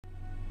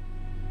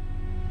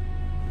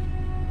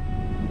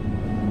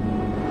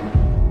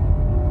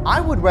I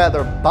would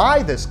rather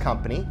buy this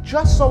company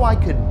just so I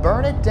could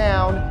burn it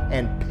down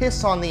and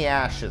piss on the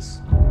ashes.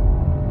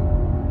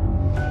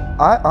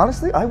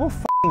 Honestly, I will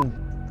f***ing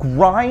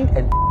grind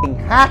and f***ing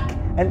hack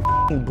and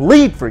f***ing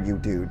bleed for you,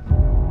 dude.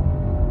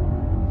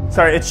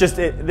 Sorry, it's just,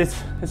 this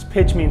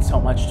pitch means so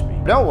much to me.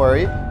 Don't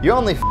worry, you're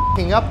only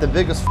f***ing up the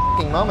biggest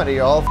f***ing moment of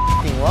your whole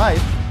f***ing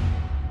life.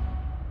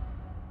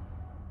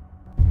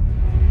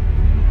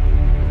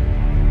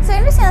 So I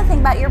understand the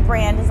thing about your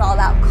brand is all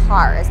about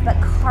cars, but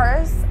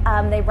cars,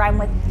 they rhyme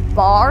with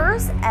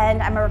bars,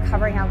 and I'm a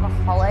recovering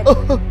alcoholic.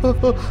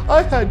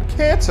 I had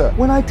cancer.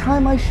 When I tie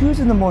my shoes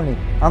in the morning,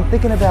 I'm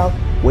thinking about,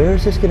 where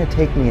is this gonna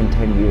take me in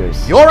 10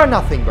 years? You're a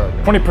nothing burger.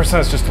 20%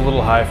 is just a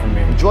little high for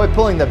me. Enjoy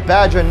pulling the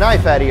badger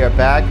knife out of your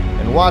bag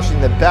and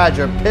washing the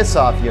badger piss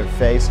off your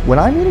face. When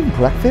I'm eating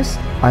breakfast,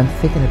 I'm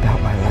thinking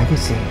about my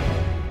legacy.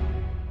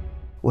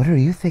 What are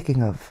you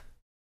thinking of?